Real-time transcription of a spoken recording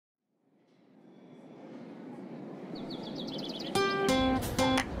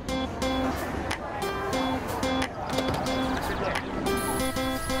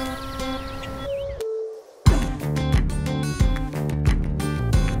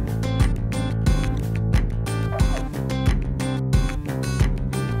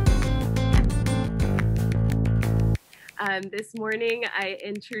This morning, I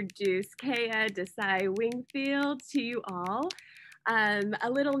introduce Keya Wingfield to you all. A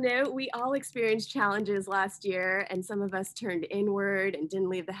little note, we all experienced challenges last year, and some of us turned inward and didn't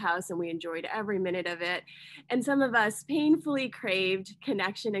leave the house, and we enjoyed every minute of it. And some of us painfully craved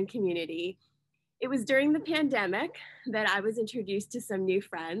connection and community. It was during the pandemic that I was introduced to some new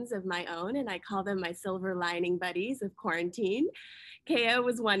friends of my own, and I call them my silver lining buddies of quarantine. Keya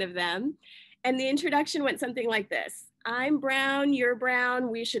was one of them. And the introduction went something like this: I'm brown, you're brown,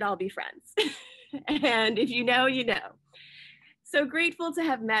 we should all be friends. And if you know, you know. So grateful to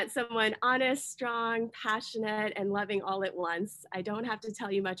have met someone honest, strong, passionate, and loving all at once. I don't have to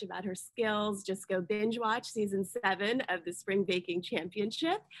tell you much about her skills, just go binge watch season 7 of the Spring Baking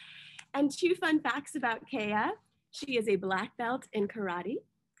Championship. And 2 fun facts about Keya: she is a black belt in karate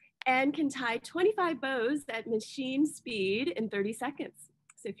and can tie 25 bows at machine speed in 30 seconds.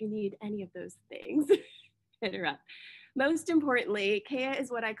 So if you need any of those things, hit her up. Most importantly, Keya is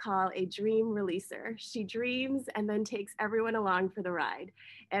what I call a dream releaser. She dreams and then takes everyone along for the ride.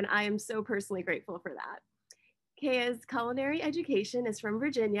 And I am so personally grateful for that. Keya's culinary education is from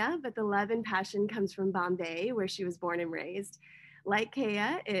Virginia, but the love and passion comes from Bombay, where she was born and raised. Like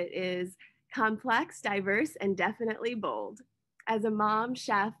Keya, it is complex, diverse, and definitely bold. As a mom,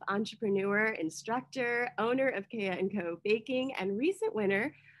 chef, entrepreneur, instructor, owner of Keya & Co. Baking, and recent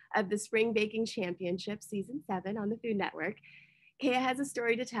winner of the Spring Baking Championship Season 7 on the Food Network, Keya has a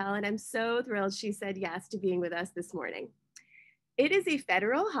story to tell, and I'm so thrilled she said yes to being with us this morning. It is a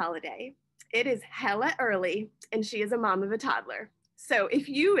federal holiday. It is hella early, and she is a mom of a toddler. So if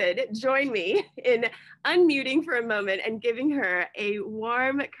you would join me in unmuting for a moment and giving her a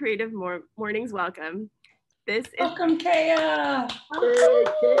warm Creative Mornings welcome. This is welcome, Keya. Hey,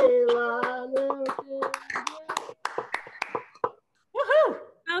 Kayla. Woohoo!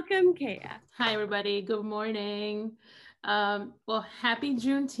 Welcome, Keya. Hi, everybody. Good morning. Well, happy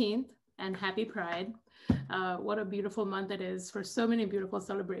Juneteenth and happy Pride. What a beautiful month it is for so many beautiful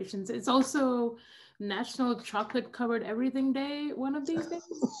celebrations. It's also National Chocolate Covered Everything Day one of these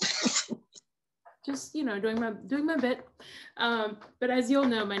days. Just, you know, doing my bit. But as you all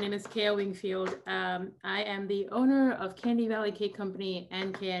know, my name is Keya Wingfield. I am the owner of Candy Valley Cake Company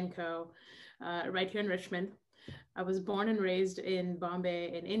and Keya & Co. Right here in Richmond. I was born and raised in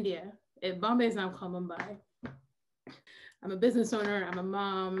Bombay in India. Bombay is now called Mumbai. I'm a business owner, I'm a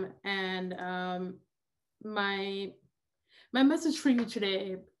mom, and my message for you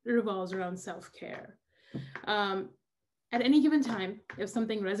today revolves around self-care. At any given time, if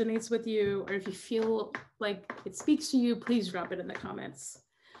something resonates with you, or if you feel like it speaks to you, please drop it in the comments.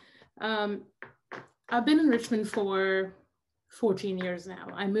 I've been in Richmond for 14 years now.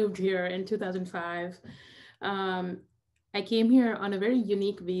 I moved here in 2005. I came here on a very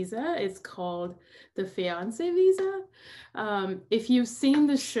unique visa. It's called the Fiancé visa. If you've seen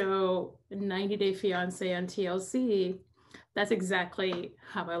the show 90 Day Fiancé on TLC, that's exactly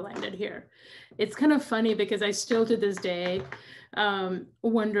how I landed here. It's kind of funny because I still to this day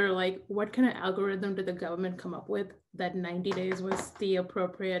wonder, like, what kind of algorithm did the government come up with that 90 days was the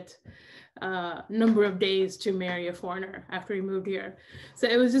appropriate number of days to marry a foreigner after he moved here. So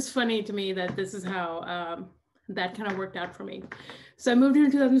it was just funny to me that this is how that kind of worked out for me. So I moved here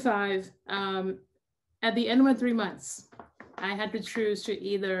in 2005. At the end of my 3 months, I had to choose to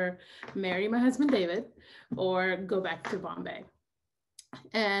either marry my husband, David, or go back to Bombay.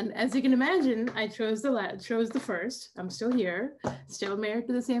 And as you can imagine, I chose the first. I'm still here, still married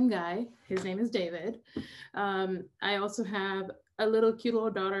to the same guy. His name is David. I also have a little cute little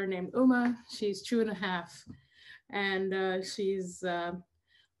daughter named Uma. She's 2.5, and she's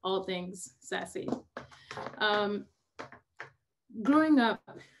all things sassy. Growing up,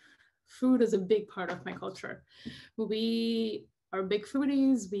 food is a big part of my culture. We are big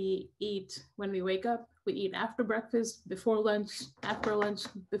foodies. We eat when we wake up. We eat after breakfast, before lunch, after lunch,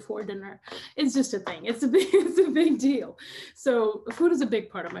 before dinner. It's just a thing. It's a big deal. So food is a big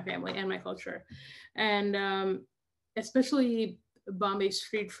part of my family and my culture. And especially Bombay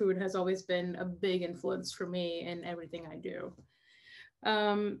street food has always been a big influence for me in everything I do.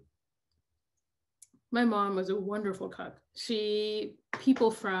 My mom was a wonderful cook. People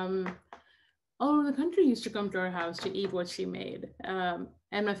from all over the country used to come to our house to eat what she made.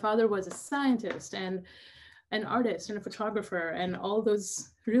 And my father was a scientist and an artist and a photographer and all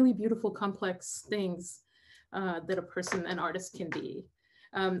those really beautiful, complex things that an artist can be.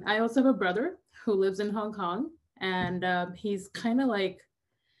 I also have a brother who lives in Hong Kong, and he's kind of like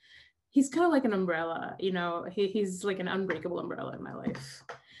an umbrella, you know, he's like an unbreakable umbrella in my life.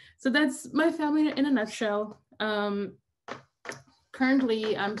 So that's my family in a nutshell.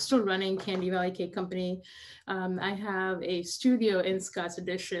 currently I'm still running Candy Valley Cake Company. I have a studio in Scott's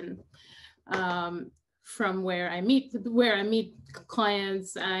Addition, from where I meet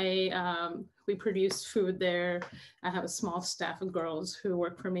clients. We produce food there. I have a small staff of girls who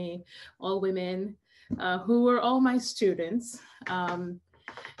work for me, all women, who are all my students.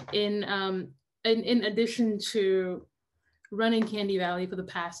 In addition to running Candy Valley for the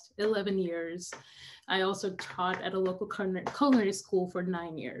past 11 years, I also taught at a local culinary school for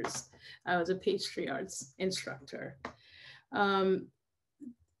 9 years. I was a pastry arts instructor.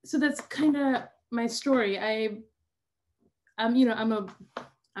 So that's kind of my story. I'm an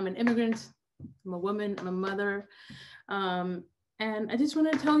immigrant, I'm a woman, I'm a mother. And I just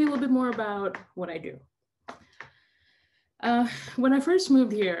want to tell you a little bit more about what I do. When I first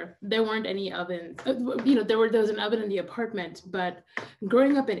moved here, there weren't any ovens. There was an oven in the apartment, but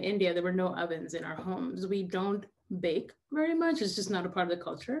growing up in India, there were no ovens in our homes. We don't bake very much. It's just not a part of the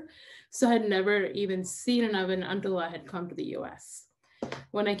culture. So I had never even seen an oven until I had come to the US.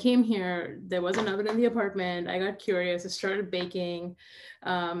 When I came here, there was an oven in the apartment. I got curious, I started baking.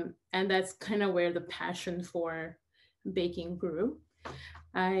 And that's kind of where the passion for baking grew.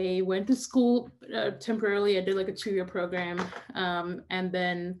 I went to school temporarily. I did like a 2-year program. And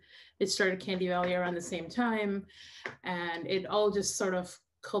then it started Candy Valley around the same time. And it all just sort of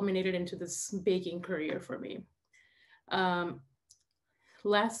culminated into this baking career for me.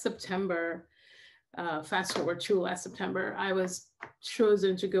 Last September, fast forward to last September, I was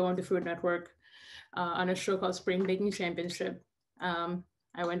chosen to go on the Food Network on a show called Spring Baking Championship. I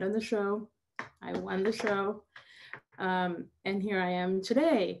went on the show, I won the show. And here I am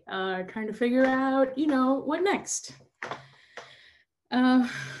today, trying to figure out, what next. The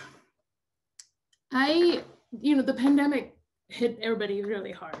pandemic hit everybody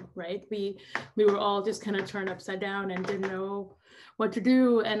really hard, right? We were all just kind of turned upside down and didn't know what to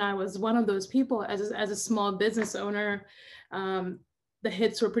do. And I was one of those people. As a small business owner, the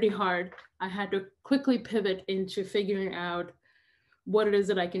hits were pretty hard. I had to quickly pivot into figuring out what it is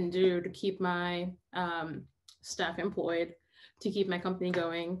that I can do to keep my staff employed, to keep my company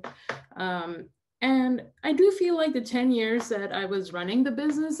going. And I do feel like the 10 years that I was running the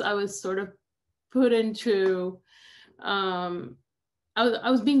business, I was sort of put into, I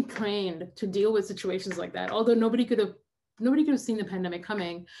was being trained to deal with situations like that. Although nobody could have seen the pandemic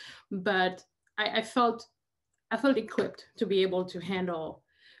coming, but I felt equipped to be able to handle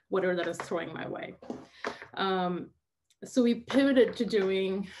whatever that is throwing my way. So we pivoted to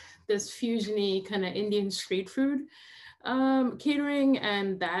doing this fusiony kind of Indian street food catering,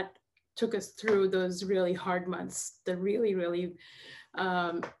 and that took us through those really hard months, the really, really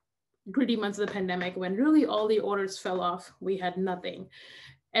gritty months of the pandemic, when really all the orders fell off. We had nothing.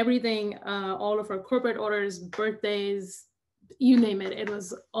 Everything, all of our corporate orders, birthdays, you name it, it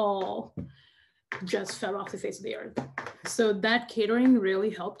was all just fell off the face of the earth. So that catering really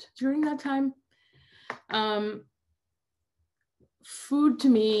helped during that time. Food to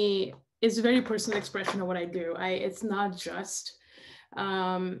me is a very personal expression of what I do. It's not just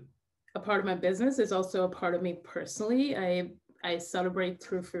a part of my business, it's also a part of me personally. I celebrate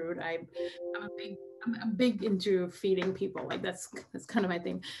through food. I'm big into feeding people. Like that's kind of my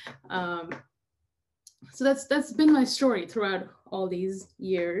thing. So that's been my story throughout all these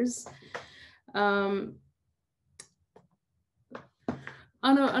years. On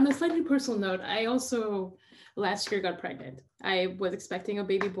a slightly personal note, I also last year got pregnant. I was expecting a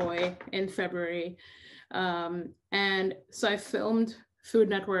baby boy in February. And so I filmed Food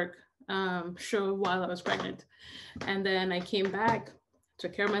Network show while I was pregnant. And then I came back,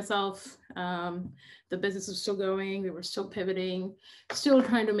 took care of myself. The business was still going. We were still pivoting, still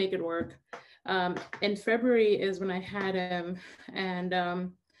trying to make it work. In February is when I had him,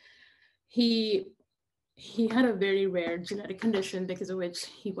 and he had a very rare genetic condition because of which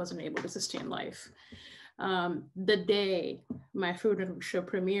he wasn't able to sustain life. The day my Food Network show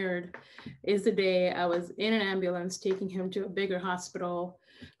premiered is the day I was in an ambulance taking him to a bigger hospital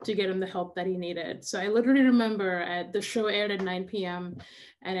to get him the help that he needed. So I literally remember the show aired at 9 p.m.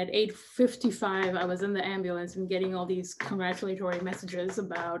 and at 8:55, I was in the ambulance and getting all these congratulatory messages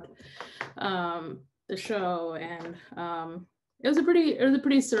about the show. And it was a pretty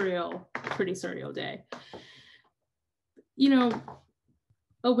surreal day.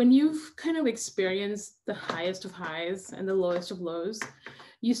 When you've kind of experienced the highest of highs and the lowest of lows,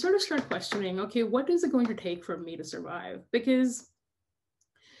 you sort of start questioning, okay, what is it going to take for me to survive? Because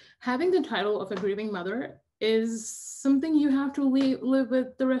having the title of a grieving mother is something you have to live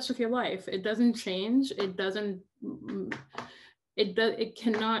with the rest of your life. It doesn't change. It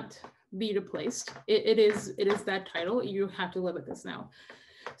cannot be replaced. It is that title. You have to live with this now.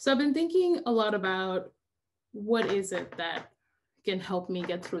 So I've been thinking a lot about what is it that can help me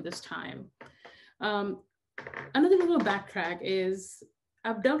get through this time. Another little backtrack is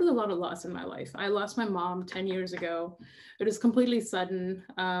I've dealt with a lot of loss in my life. I lost my mom 10 years ago. It was completely sudden.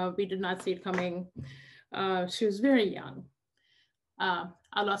 We did not see it coming. She was very young.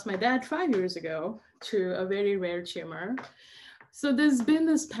 I lost my dad 5 years ago to a very rare tumor. So there's been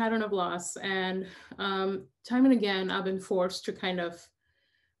this pattern of loss, and time and again, I've been forced to kind of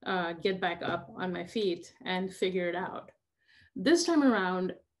get back up on my feet and figure it out. This time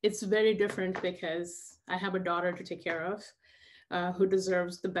around, it's very different because I have a daughter to take care of who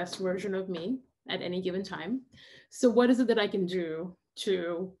deserves the best version of me at any given time. So what is it that I can do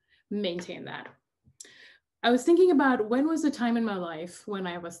to maintain that? I was thinking about when was the time in my life when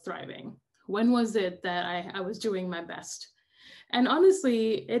I was thriving? When was it that I was doing my best? And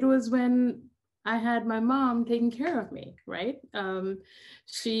honestly, it was when I had my mom taking care of me, right?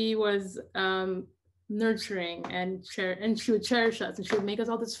 She was nurturing and she would cherish us, and she would make us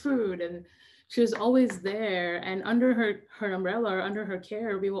all this food, and she was always there. And under her umbrella, or under her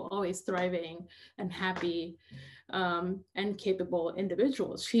care, we were always thriving and happy and capable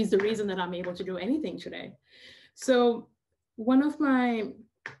individuals. She's the reason that I'm able to do anything today. So one of my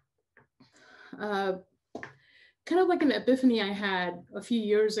kind of like an epiphany I had a few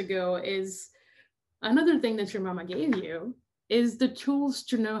years ago is another thing that your mama gave you is the tools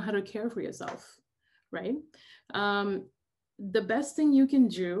to know how to care for yourself, right? The best thing you can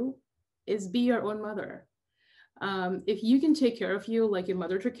do is be your own mother. If you can take care of you like your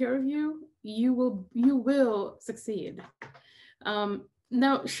mother took care of you, you will succeed.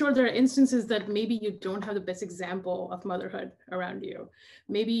 Now, sure, there are instances that maybe you don't have the best example of motherhood around you.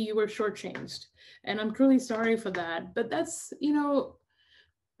 Maybe you were shortchanged, and I'm truly sorry for that. But that's,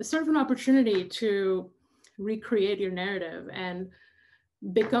 sort of an opportunity to recreate your narrative and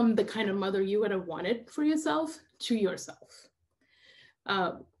become the kind of mother you would have wanted for yourself to yourself.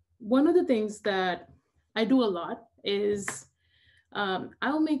 One of the things that I do a lot is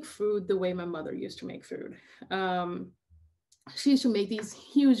I'll make food the way my mother used to make food. She used to make these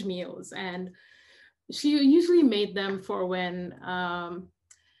huge meals, and she usually made them for when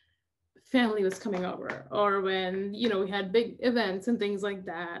family was coming over, or when, we had big events and things like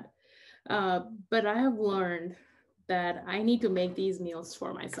that. But I have learned that I need to make these meals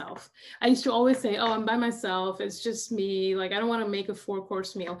for myself. I used to always say, oh, I'm by myself. It's just me. Like, I don't want to make a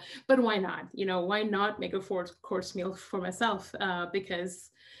 4-course meal, but why not? Why not make a 4-course meal for myself? Because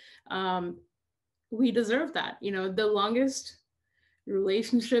we deserve that. The longest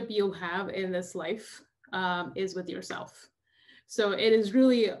relationship you'll have in this life is with yourself. So it's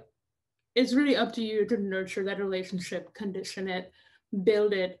really up to you to nurture that relationship, condition it,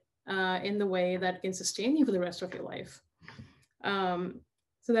 build it in the way that can sustain you for the rest of your life. So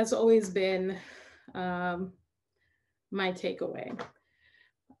that's always been my takeaway.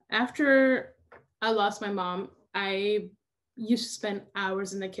 After I lost my mom, I used to spend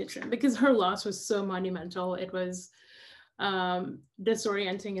hours in the kitchen because her loss was so monumental. It was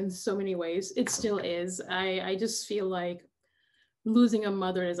disorienting in so many ways. It still is. I just feel like losing a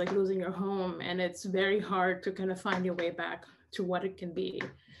mother is like losing your home, and it's very hard to kind of find your way back to what it can be.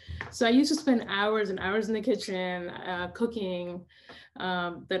 So I used to spend hours and hours in the kitchen cooking.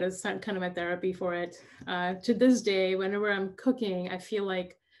 That is kind of my therapy for it. To this day, whenever I'm cooking, I feel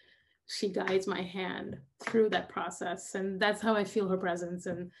like she guides my hand through that process, and that's how I feel her presence.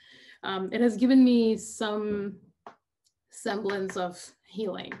 And it has given me some semblance of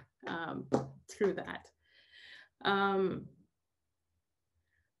healing through that.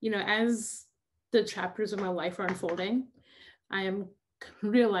 As the chapters of my life are unfolding, I am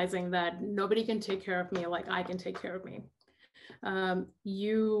realizing that nobody can take care of me like I can take care of me.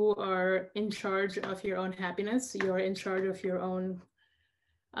 You are in charge of your own happiness. You're in charge of your own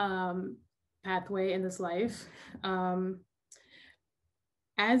pathway in this life.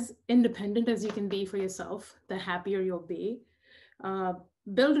 As independent as you can be for yourself, the happier you'll be.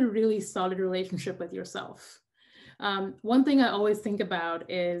 Build a really solid relationship with yourself. One thing I always think about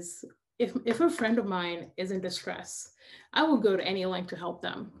is if a friend of mine is in distress, I will go to any length to help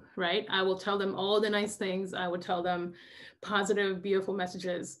them, right? I will tell them all the nice things. I would tell them positive, beautiful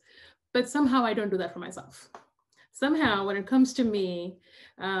messages, but somehow I don't do that for myself. Somehow when it comes to me,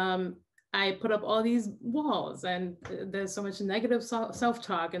 I put up all these walls, and there's so much negative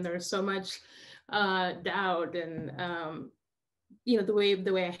self-talk, and there's so much doubt and the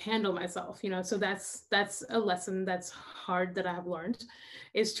way I handle myself, so that's a lesson that's hard that I have learned,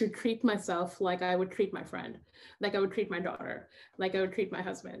 is to treat myself like I would treat my friend, like I would treat my daughter, like I would treat my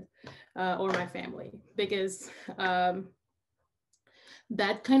husband, or my family, because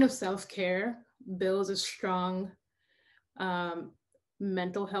that kind of self-care builds a strong um,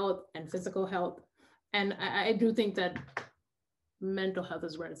 mental health and physical health. And I do think that mental health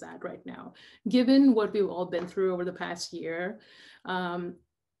is where it's at right now. Given what we've all been through over the past year, I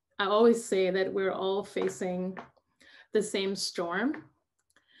always say that we're all facing the same storm,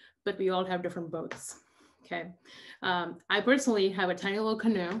 but we all have different boats. Okay. I personally have a tiny little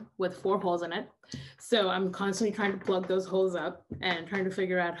canoe with 4 holes in it. So I'm constantly trying to plug those holes up and trying to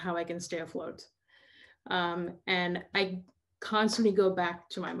figure out how I can stay afloat. And I constantly go back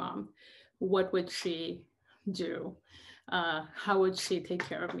to my mom. What would she do? How would she take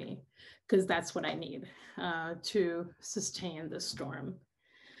care of me? Because that's what I need to sustain this storm.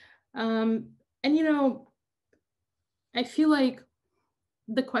 And I feel like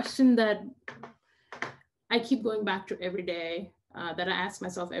the question that I keep going back to every day, that I ask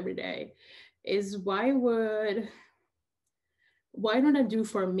myself every day, is why don't I do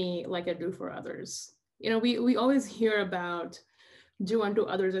for me like I do for others? We always hear about do unto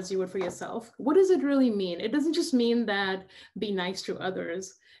others as you would for yourself. What does it really mean? It doesn't just mean that be nice to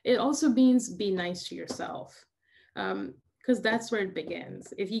others. It also means be nice to yourself. Because that's where it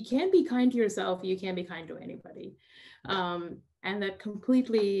begins. If you can't be kind to yourself, you can't be kind to anybody. And that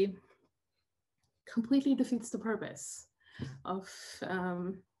completely defeats the purpose of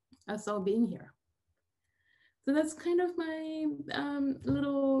us all being here. So that's kind of my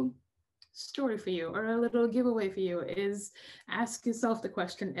little story for you, or a little giveaway for you, is ask yourself the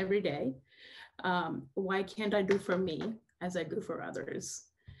question every day, why can't I do for me as I do for others?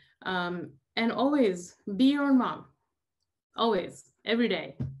 And always be your own mom. Always, every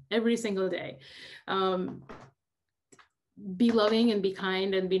day, every single day. Be loving and be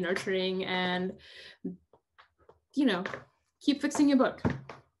kind and be nurturing, and keep fixing your book.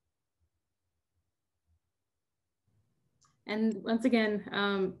 And once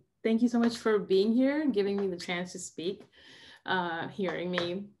again, thank you so much for being here, giving me the chance to speak, hearing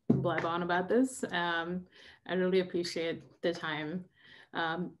me blab on about this. I really appreciate the time.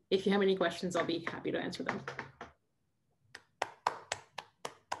 If you have any questions, I'll be happy to answer them.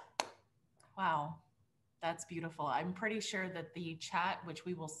 Wow, that's beautiful. I'm pretty sure that the chat, which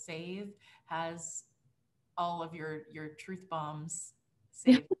we will save, has all of your truth bombs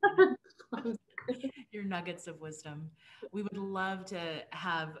saved. Your nuggets of wisdom. We would love to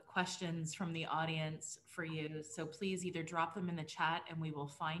have questions from the audience for you. So please either drop them in the chat and we will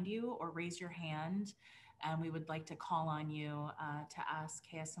find you, or raise your hand and we would like to call on you to ask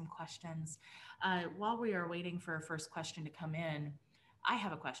Keya some questions. While we are waiting for our first question to come in, I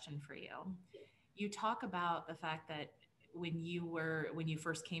have a question for you. You talk about the fact that when you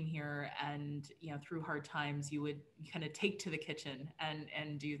first came here and through hard times, you would kind of take to the kitchen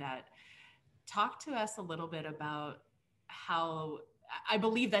and do that. Talk to us a little bit about how, I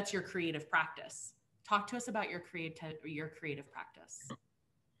believe that's your creative practice. Talk to us about your creative practice.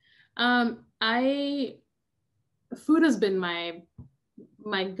 Food has been my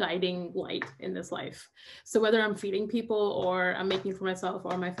guiding light in this life. So whether I'm feeding people or I'm making for myself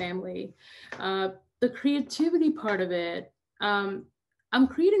or my family, the creativity part of it, I'm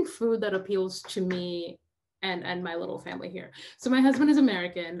creating food that appeals to me and my little family here. So my husband is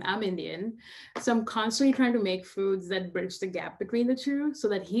American, I'm Indian. So I'm constantly trying to make foods that bridge the gap between the two, so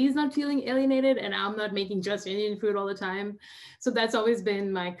that he's not feeling alienated and I'm not making just Indian food all the time. So that's always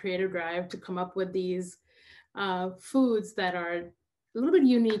been my creative drive, to come up with these foods that are a little bit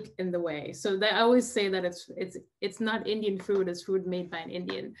unique in the way. So that I always say that it's not Indian food, it's food made by an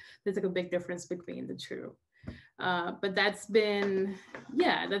Indian. There's like a big difference between the two. But that's been,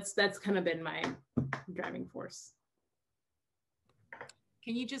 that's kind of been my driving force.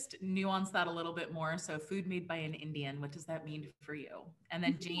 Can you just nuance that a little bit more? So food made by an Indian, what does that mean for you? And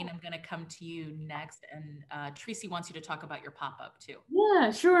then Jane, I'm going to come to you next. And Tracy wants you to talk about your pop-up too.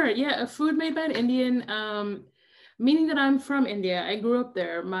 Yeah, sure. Yeah, a food made by an Indian, meaning that I'm from India. I grew up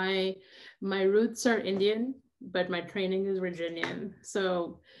there. My roots are Indian, but my training is Virginian.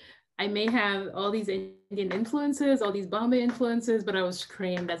 So I may have all these Indian influences, all these Bombay influences, but I was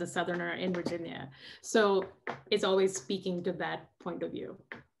trained as a Southerner in Virginia. So it's always speaking to that point of view.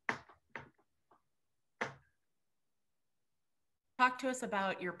 Talk to us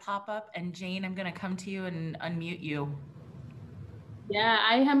about your pop-up, and Jane, I'm going to come to you and unmute you. Yeah,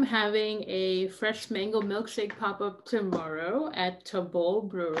 I am having a fresh mango milkshake pop-up tomorrow at Tabol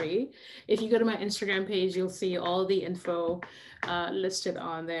Brewery. If you go to my Instagram page, you'll see all the info listed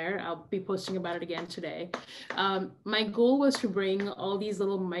on there. I'll be posting about it again today. My goal was to bring all these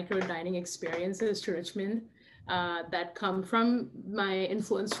little micro dining experiences to Richmond that come from my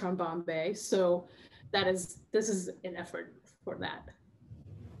influence from Bombay. So this is an effort for that.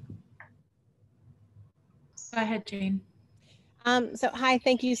 Go ahead, Jane. So hi,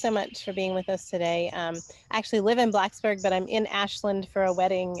 thank you so much for being with us today. I actually live in Blacksburg, but I'm in Ashland for a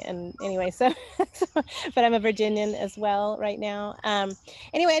wedding. And anyway, but I'm a Virginian as well right now.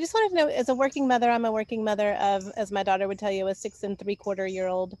 Anyway, I just wanted to know, as a working mother, I'm a working mother of, as my daughter would tell you, a 6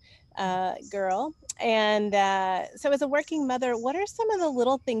 3/4-year-old girl. And so as a working mother, what are some of the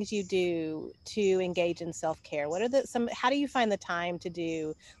little things you do to engage in self-care? How do you find the time to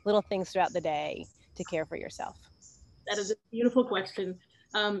do little things throughout the day to care for yourself? That is a beautiful question.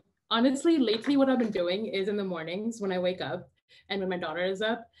 Um, Honestly, lately, what I've been doing is in the mornings when I wake up and when my daughter is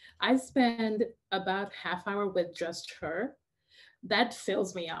up, I spend about half hour with just her. That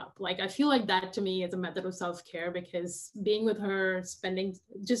fills me up. Like I feel like that to me is a method of self-care because being with her, spending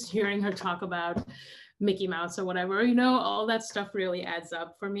just hearing her talk about Mickey Mouse or whatever, all that stuff really adds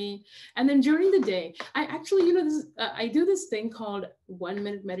up for me. And then during the day, I actually, I do this thing called 1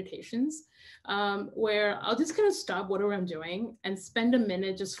 minute meditations, where I'll just kind of stop whatever I'm doing and spend a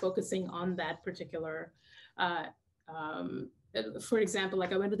minute just focusing on that particular uh, um, for example,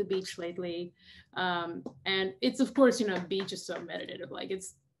 like I went to the beach lately, and it's of course, beach is so meditative, like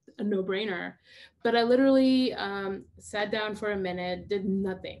it's a no-brainer. But I literally sat down for a minute, did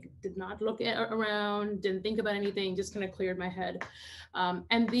nothing, did not look around, didn't think about anything, just kind of cleared my head.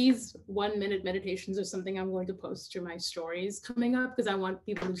 And these 1 minute meditations are something I'm going to post to my stories coming up because I want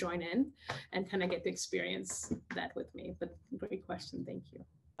people to join in and kind of get to experience that with me. But great question, thank you.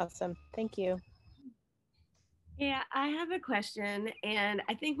 Awesome, thank you. Yeah, I have a question, and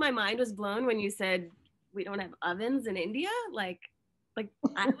I think my mind was blown when you said we don't have ovens in India. Like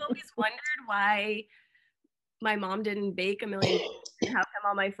I've always wondered why my mom didn't bake a million and how come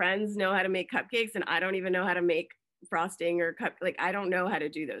all my friends know how to make cupcakes and I don't even know how to make frosting or like I don't know how to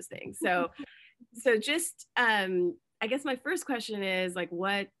do those things. So just I guess my first question is like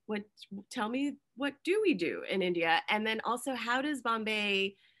what tell me, what do we do in India? And then also, how does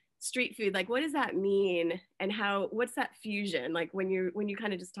Bombay street food, like what does that mean, and what's that fusion like when you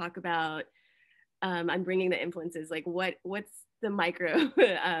kind of just talk about I'm bringing the influences, like what's the micro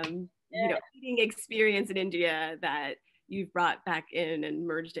eating experience in India that you've brought back in and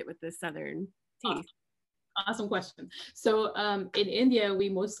merged it with the southern taste? Awesome question. So in India, we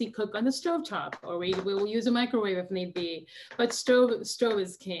mostly cook on the stove top, or we will use a microwave if need be. But stove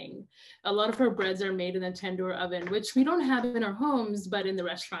is king. A lot of our breads are made in a tandoor oven, which we don't have in our homes, but in the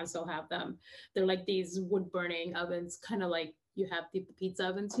restaurants they'll have them. They're like these wood burning ovens, kind of like you have the pizza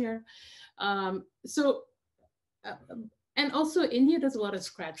ovens here. So and also India does a lot of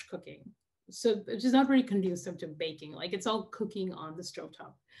scratch cooking, so which is not very conducive to baking. Like it's all cooking on the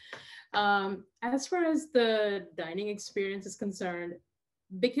stovetop. As far as the dining experience is concerned,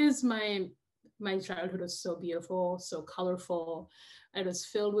 because my childhood was so beautiful, so colorful, it was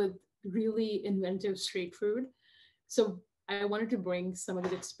filled with really inventive street food. So I wanted to bring some of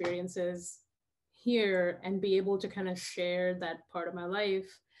these experiences here and be able to kind of share that part of my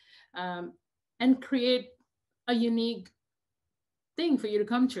life, and create a unique thing for you to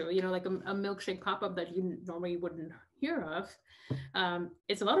come to, like a milkshake pop-up that you normally wouldn't hear of.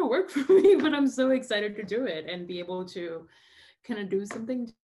 It's a lot of work for me, but I'm so excited to do it and be able to kind of do something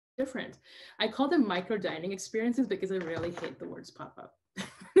different. I call them micro dining experiences because I really hate the words pop-up.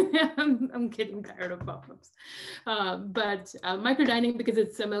 I'm getting tired of pop-ups. But micro dining because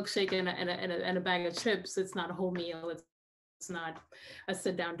it's a milkshake and a bag of chips. It's not a whole meal. It's not a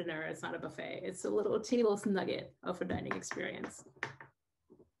sit-down dinner. It's not a buffet. It's a little teeny little nugget of a dining experience.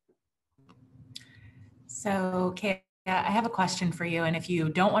 So, Keya, I have a question for you. And if you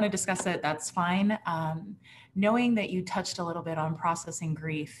don't want to discuss it, that's fine. Knowing that you touched a little bit on processing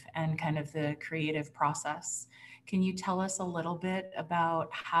grief and kind of the creative process, can you tell us a little bit about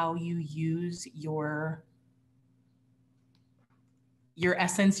how you use your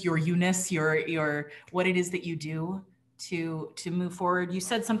essence, your you-ness, your what it is that you do to move forward? You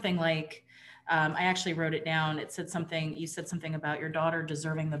said something like, I actually wrote it down. You said something about your daughter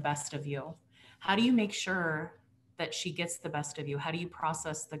deserving the best of you. How do you make sure that she gets the best of you? How do you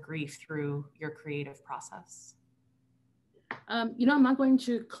process the grief through your creative process? I'm not going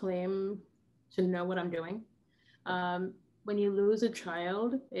to claim to know what I'm doing. When you lose a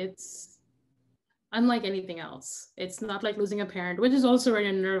child, it's unlike anything else. It's not like losing a parent, which is also very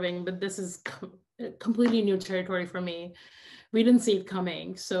unnerving, but this is completely new territory for me. We didn't see it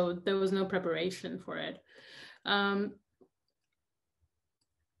coming, so there was no preparation for it. I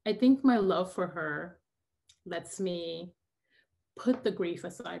think my love for her lets me put the grief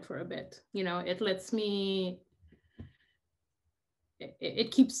aside for a bit. You know, it lets me,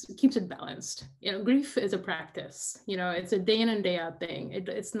 it keeps it balanced. You know, grief is a practice. You know, it's a day in and day out thing.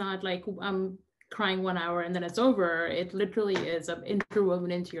 It's not like I'm crying 1 hour and then it's over. It literally is interwoven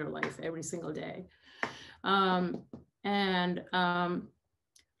into your life every single day. My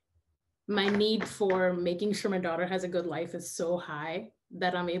need for making sure my daughter has a good life is so high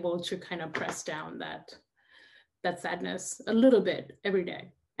that I'm able to kind of press down that sadness a little bit every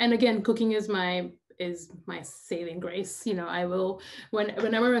day. And again, cooking is my saving grace. You know, I will,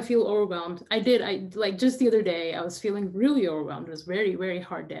 whenever I feel overwhelmed, I like just the other day, I was feeling really overwhelmed. It was a very, very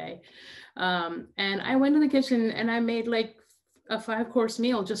hard day. And I went in the kitchen and I made like a 5-course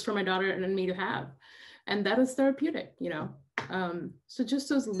meal just for my daughter and me to have. And that is therapeutic, you know? So just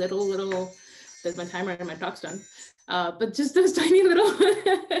those little, there's my timer and my talk's done. But just those tiny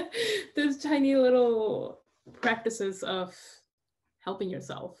little practices of helping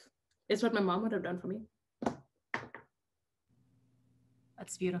yourself is what my mom would have done for me.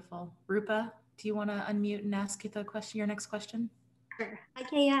 That's beautiful. Rupa, do you want to unmute and ask your next question? Sure. Hi,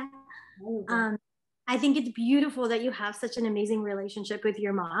 Keya. I think it's beautiful that you have such an amazing relationship with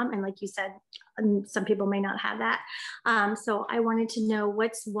your mom. And like you said, some people may not have that. So I wanted to know,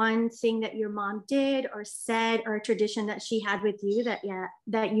 what's one thing that your mom did or said, or a tradition that she had with you that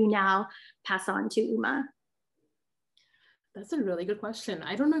you now pass on to Uma? That's a really good question.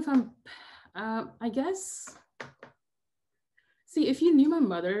 I don't know if I guess, see, if you knew my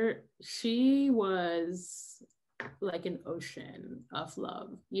mother, she was like an ocean of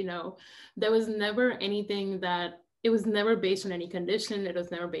love. You know, there was never anything it was never based on any condition. It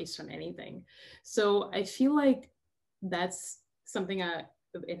was never based on anything. So I feel like that's something I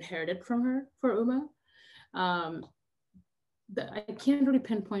inherited from her for Uma. I can't really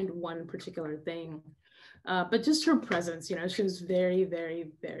pinpoint one particular thing, but just her presence, you know, she was very,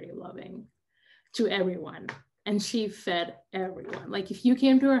 very, very loving to everyone. And she fed everyone. Like if you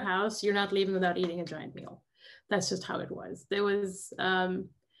came to her house, you're not leaving without eating a giant meal. That's just how it was. There was an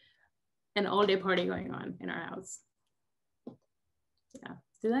all-day party going on in our house. Yeah.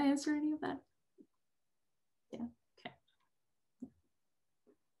 Did I answer any of that? Yeah. Okay.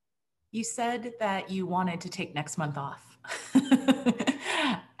 You said that you wanted to take next month off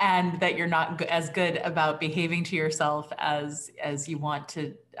and that you're not as good about behaving to yourself as you want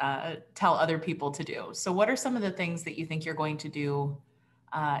to tell other people to do. So what are some of the things that you think you're going to do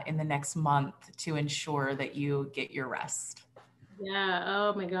in the next month to ensure that you get your rest? Yeah.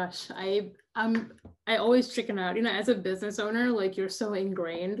 Oh my gosh. I always chicken out, you know, as a business owner, like you're so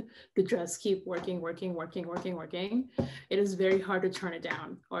ingrained to just keep working. It is very hard to turn it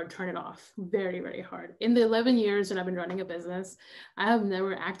down or turn it off. Very, very hard. In the 11 years that I've been running a business, I have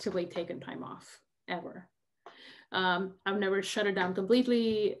never actively taken time off ever. I've never shut it down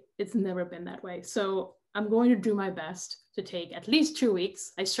completely. It's never been that way. So I'm going to do my best to take at least 2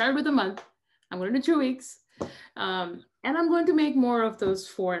 weeks. I started with a month. I'm going to do 2 weeks. And I'm going to make more of those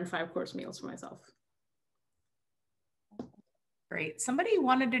 4- and 5-course meals for myself. Great. Somebody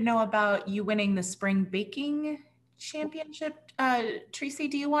wanted to know about you winning the spring baking championship. Tracy,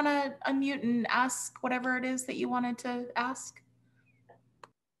 do you want to unmute and ask whatever it is that you wanted to ask?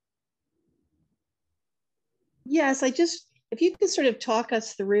 Yes, if you could sort of talk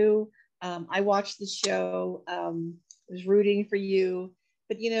us through, I watched the show, was rooting for you,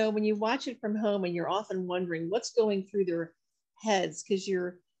 but you know, when you watch it from home and you're often wondering what's going through their heads, because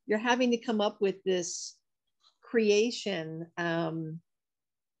you're having to come up with this creation. I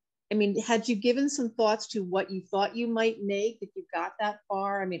mean, had you given some thoughts to what you thought you might make if you got that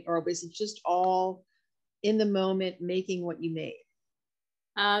far? I mean, or was it just all in the moment making what you made?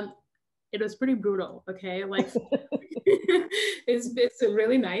 It was pretty brutal, okay? Like, it's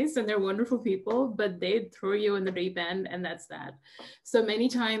really nice and they're wonderful people, but they throw you in the deep end and that's that. So many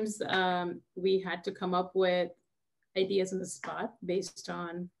times we had to come up with ideas on the spot based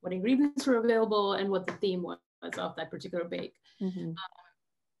on what ingredients were available and what the theme was of that particular bake. Mm-hmm.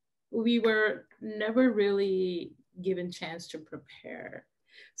 We were never really given chance to prepare.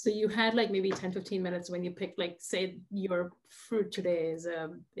 So you had like maybe 10-15 minutes when you picked, like, say your fruit today is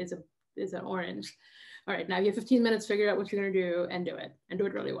an orange. All right, now you have 15 minutes, figure out what you're gonna do and do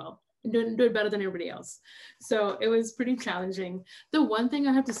it really well. And do it better than everybody else. So it was pretty challenging. The one thing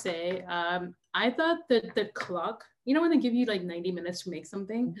I have to say, I thought that the clock you know, when they give you like 90 minutes to make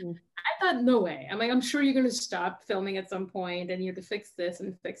something, I thought, no way. I'm like, I'm sure you're going to stop filming at some point and you have to fix this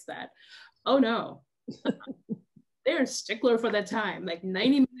and fix that. Oh no. They're a stickler for that time, like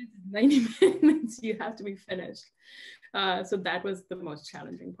 90 minutes, you have to be finished. So that was the most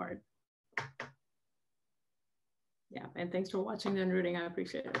challenging part. Yeah, and thanks for watching and rooting. I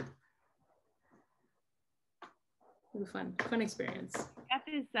appreciate it. It was a fun experience. Got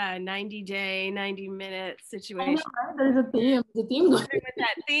this 90-day, 90-minute situation. Oh, there's a theme. The theme. What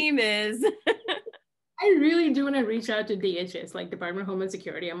that theme is. I really do want to reach out to DHS, like Department of Homeland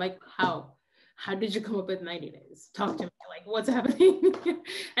Security. I'm like, how did you come up with 90 days? Talk to me, like what's happening?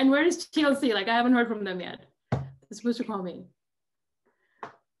 And where is TLC? Like I haven't heard from them yet. They're supposed to call me.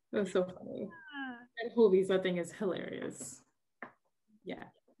 It was so funny. That whole visa thing is hilarious. Yeah,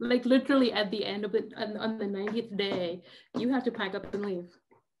 like literally at the end of it, on the 90th day, you have to pack up and leave.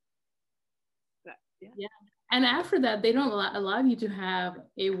 Yeah. And after that, they don't allow you to have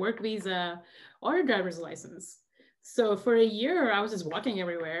a work visa or a driver's license. So for a year, I was just walking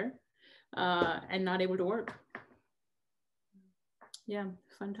everywhere and not able to work. Yeah,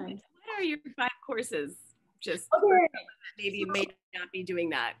 fun times. What are your 5 courses? Just maybe you may not be doing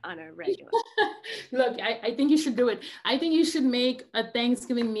that on a regular. Look, I think you should do it. I think you should make a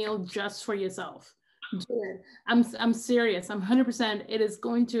Thanksgiving meal just for yourself. Do it. I'm serious. I'm 100%. It is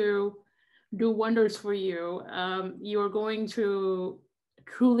going to do wonders for you. You're going to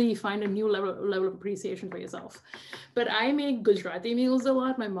truly find a new level of appreciation for yourself. But I make Gujarati meals a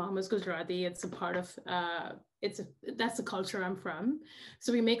lot. My mom is Gujarati. It's a part of that's the culture I'm from.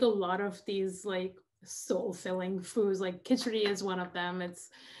 So we make a lot of these like soul-filling foods. Like khichdi is one of them. It's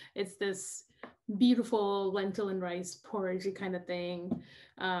this beautiful lentil and rice porridge kind of thing.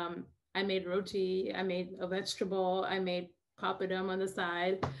 I made roti. I made a vegetable. I made papadum on the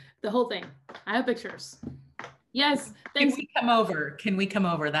side. The whole thing. I have pictures. Yes. Thanks. Can we come over? Can we come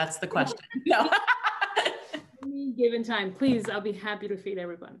over? That's the question. No. Given time, please. I'll be happy to feed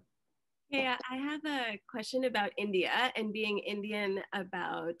everyone. Yeah, I have a question about India and being Indian,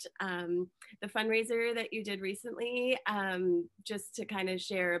 about the fundraiser that you did recently, just to kind of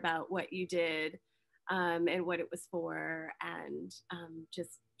share about what you did and what it was for, and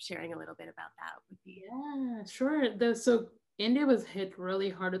just sharing a little bit about that would be. Yeah, sure. So India was hit really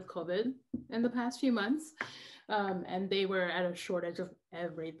hard with COVID in the past few months, and they were at a shortage of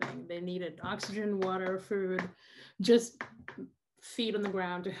everything. They needed oxygen, water, food, just feet on the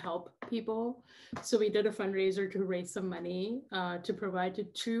ground to help people. So we did a fundraiser to raise some money to provide to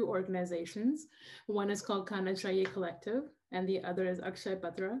 2 organizations. One is called Kana Chahiye Collective, and the other is Akshay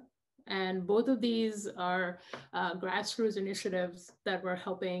Patra. And both of these are grassroots initiatives that were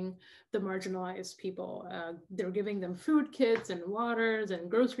helping the marginalized people. They're giving them food kits and waters and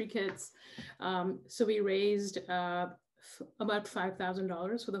grocery kits. So we raised about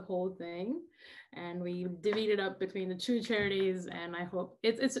 $5,000 for the whole thing. And we divvied it up between the 2 charities. And I hope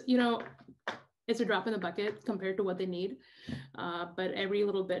it's you know, it's a drop in the bucket compared to what they need. But every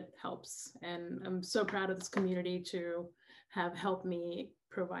little bit helps. And I'm so proud of this community to have helped me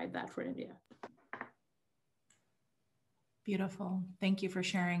provide that for India. Beautiful. Thank you for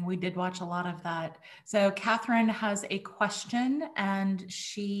sharing. We did watch a lot of that. So Catherine has a question, and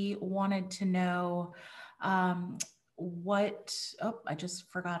she wanted to know I just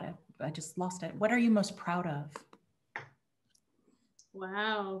forgot it. I just lost it. What are you most proud of?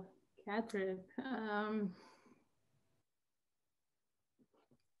 Wow, Catherine.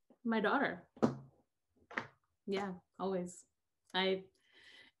 My daughter. Yeah, always.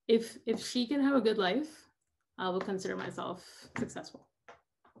 If she can have a good life, I will consider myself successful.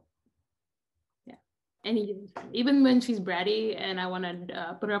 Yeah, even when she's bratty and I want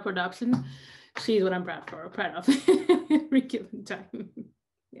to put her up for adoption, she's what I'm proud of every given time.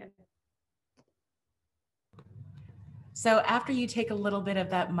 Yeah. So after you take a little bit of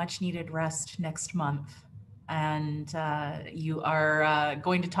that much needed rest next month, and you are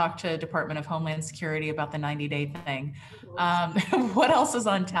going to talk to Department of Homeland Security about the 90-day thing, what else is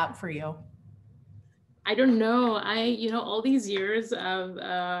on tap for you? I don't know. All these years of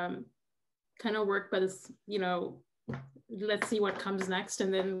kind of work by this, let's see what comes next,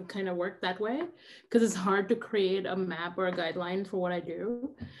 and then kind of work that way, because it's hard to create a map or a guideline for what I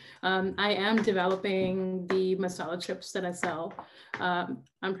do. I am developing the masala chips that I sell.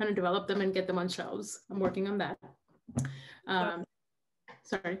 I'm trying to develop them and get them on shelves. I'm working on that.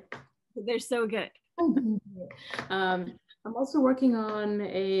 Sorry. They're so good. I'm also working on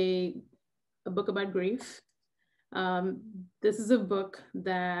a book about grief. This is a book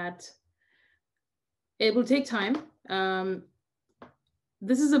that it will take time.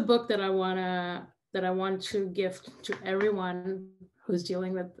 This is a book that I want to that I want to gift to everyone who's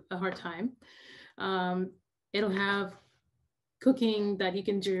dealing with a hard time. It'll have cooking that you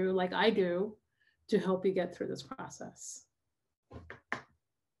can do like I do to help you get through this process.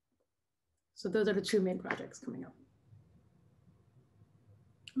 So those are the two main projects coming up.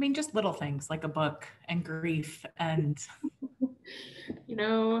 I mean, just little things like a book and grief and you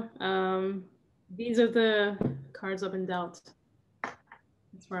know, these are the cards I've been dealt.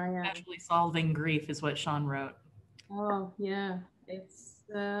 That's where I am. actually solving grief is what Sean wrote. Oh yeah, it's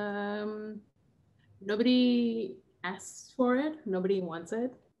nobody asks for it, nobody wants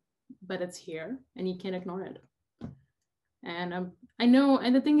it, but it's here, and you can't ignore it. And I know,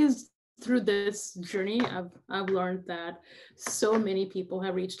 and the thing is, through this journey, I've learned that so many people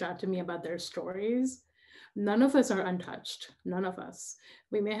have reached out to me about their stories. None of us are untouched. None of us.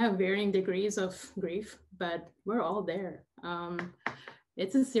 We may have varying degrees of grief, but we're all there.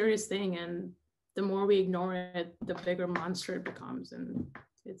 It's a serious thing, and the more we ignore it, the bigger monster it becomes, and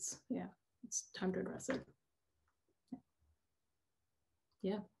it's time to address it.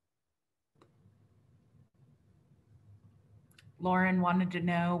 Yeah. Lauren wanted to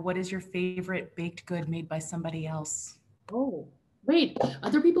know, what is your favorite baked good made by somebody else? Oh, wait,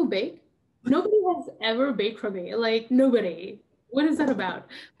 other people bake? Nobody has ever baked for me. Like, nobody. What is that about?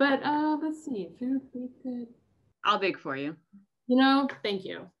 But let's see. Favorite baked good. I'll bake for you. You know, thank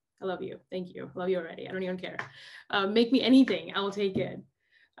you. I love you. Thank you. I love you already. I don't even care. Make me anything. I will take it.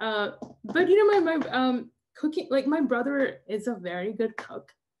 But you know, my cooking, like my brother is a very good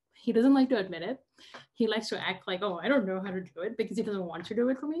cook. He doesn't like to admit it. He likes to act like, oh, I don't know how to do it because he doesn't want to do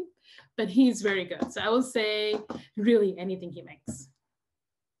it for me. But he's very good. So I will say really anything he makes.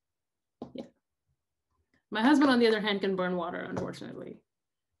 Yeah. My husband, on the other hand, can burn water, unfortunately.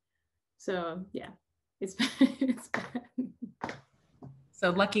 So yeah, it's bad. It's bad.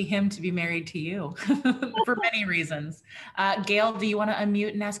 So lucky him to be married to you for many reasons. Gail, do you want to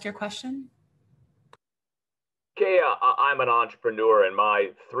unmute and ask your question? Keya, I'm an entrepreneur, and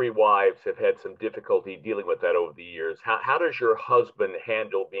my 3 wives have had some difficulty dealing with that over the years. How does your husband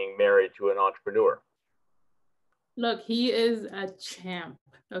handle being married to an entrepreneur? Look, he is a champ,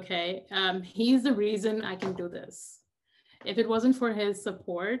 okay? He's the reason I can do this. If it wasn't for his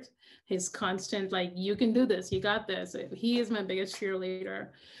support, his constant, like, you can do this, you got this, he is my biggest cheerleader.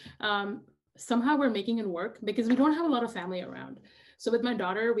 Somehow we're making it work because we don't have a lot of family around. So with my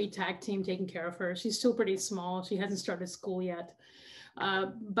daughter, we tag team taking care of her. She's still pretty small. She hasn't started school yet.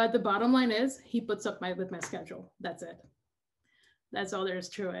 But the bottom line is he puts up with my schedule. That's it. That's all there is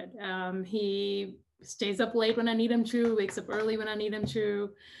to it. He stays up late when I need him to, wakes up early when I need him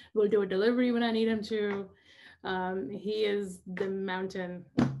to, will do a delivery when I need him to. He is the mountain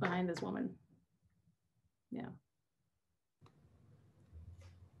behind this woman. Yeah.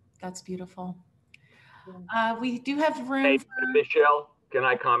 That's beautiful. We do have room. Hey, Michelle, can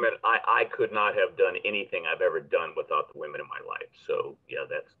I comment? I could not have done anything I've ever done without the women in my life. So yeah,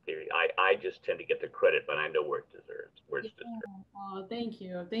 that's theory. I just tend to get the credit, but I know where it deserves. Where it's deserved. Oh, thank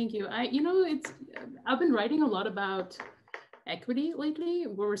you, thank you. I've been writing a lot about equity lately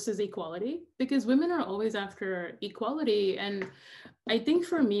versus equality because women are always after equality, and I think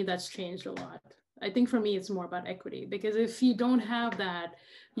for me that's changed a lot. I think for me it's more about equity because if you don't have that,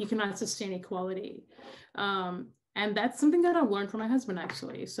 you cannot sustain equality. And that's something that I've learned from my husband,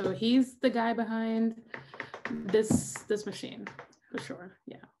 actually. So he's the guy behind this machine, for sure.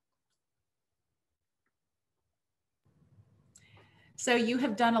 Yeah. So you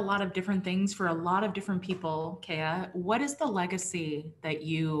have done a lot of different things for a lot of different people, Keya. What is the legacy that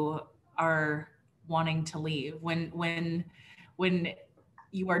you are wanting to leave when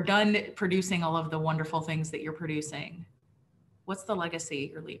you are done producing all of the wonderful things that you're producing? What's the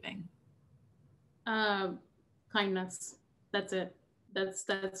legacy you're leaving? Kindness. That's it.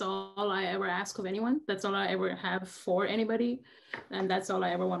 That's all I ever ask of anyone. That's all I ever have for anybody. And that's all I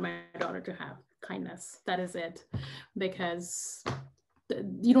ever want my daughter to have. Kindness. That is it. Because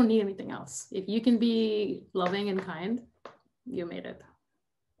you don't need anything else. If you can be loving and kind, you made it.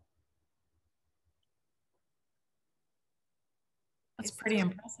 That's pretty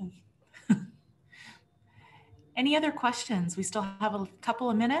impressive. Any other questions? We still have a couple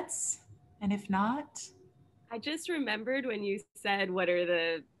of minutes. And if not, I just remembered when you said, what are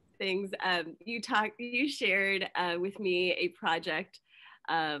the things you shared with me a project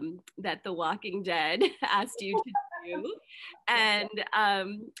that The Walking Dead asked you to do. And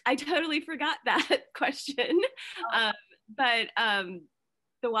I totally forgot that question. But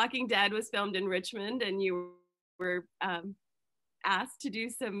The Walking Dead was filmed in Richmond and you were asked to do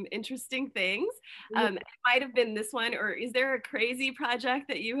some interesting things. It might have been this one, or is there a crazy project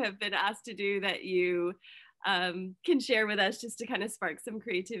that you have been asked to do that you can share with us, just to kind of spark some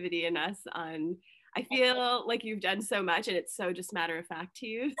creativity in us on, I feel like you've done so much and it's so just matter of fact to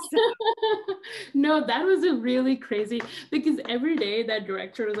you. So. No, that was a really crazy, because every day that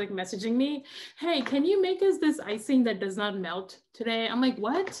director was like messaging me, hey, can you make us this icing that does not melt today? I'm like,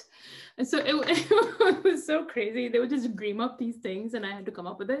 what? And so it was so crazy. They would just dream up these things and I had to come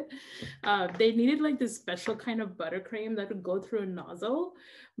up with it. They needed like this special kind of buttercream that would go through a nozzle,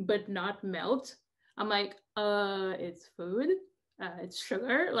 but not melt. I'm like, it's food. It's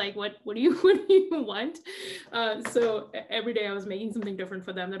sugar. Like, what do you want? So every day I was making something different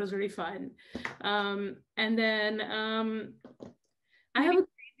for them. That was really fun. And then I have a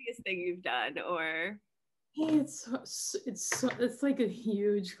craziest thing you've done, or it's like a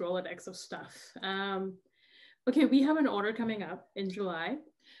huge Rolodex of stuff. Okay, we have an order coming up in July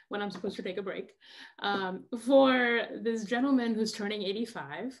when I'm supposed to take a break for this gentleman who's turning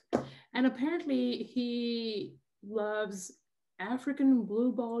 85, and apparently he loves African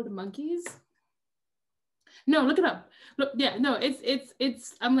blue-balled monkeys. No, look it up. Look, yeah, no,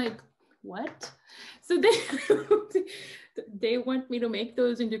 it's. I'm like, what? So they want me to make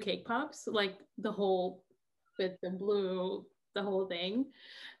those into cake pops, like the whole with the blue, the whole thing,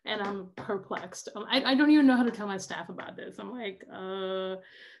 and I'm perplexed. I don't even know how to tell my staff about this. I'm like,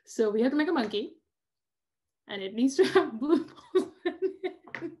 so we have to make a monkey, and it needs to have blue balls in it.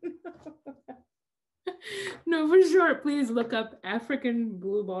 No, for sure. Please look up African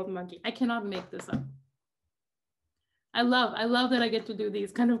blue-balled monkey. I cannot make this up. I love that I get to do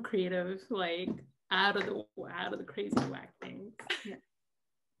these kind of creative, like out of the crazy whack things. Yeah.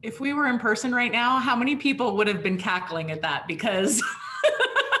 If we were in person right now, how many people would have been cackling at that? Because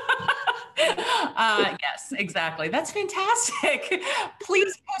yes, exactly. That's fantastic.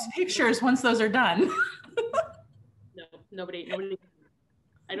 Please post pictures once those are done. No, nobody.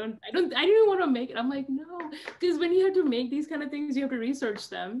 I didn't even want to make it. I'm like, no, because when you have to make these kind of things, you have to research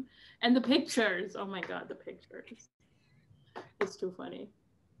them. And the pictures, oh my God, the pictures. It's too funny.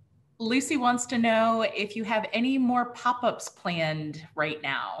 Lucy wants to know if you have any more pop-ups planned right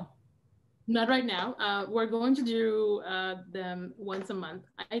now. Not right now. We're going to do them once a month,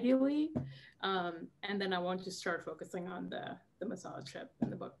 ideally. And then I want to start focusing on the massage trip in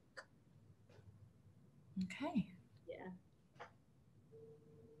the book. Okay. Yeah.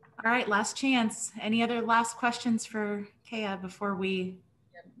 All right, last chance. Any other last questions for Keya before we?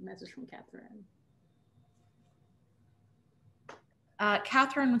 Yeah, message from Catherine.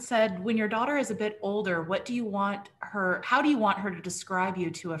 Catherine said, when your daughter is a bit older, how do you want her to describe you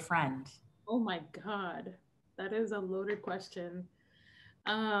to a friend? Oh my God, that is a loaded question.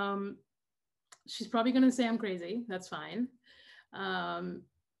 She's probably going to say I'm crazy. That's fine. I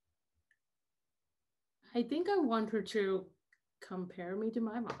think I want her to compare me to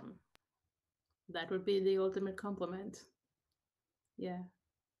my mom. That would be the ultimate compliment. Yeah.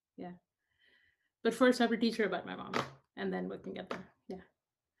 Yeah. But first I have to teach her about my mom, and then we can get there. Yeah.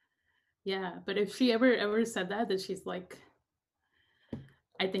 Yeah. But if she ever said that she's like,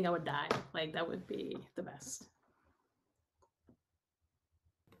 I think I would die. Like, that would be the best.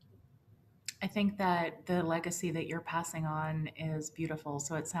 I think that the legacy that you're passing on is beautiful.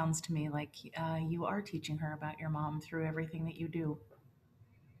 So it sounds to me like you are teaching her about your mom through everything that you do.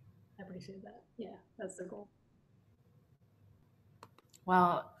 I appreciate that. Yeah, that's the goal.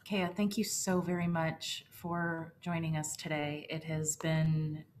 Well, Keya, thank you so very much for joining us today. It has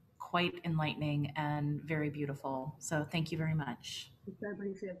been quite enlightening and very beautiful. So thank you very much. I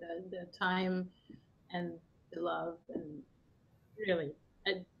appreciate the time and the love, and really,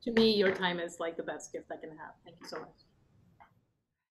 to me, your time is like the best gift I can have. Thank you so much.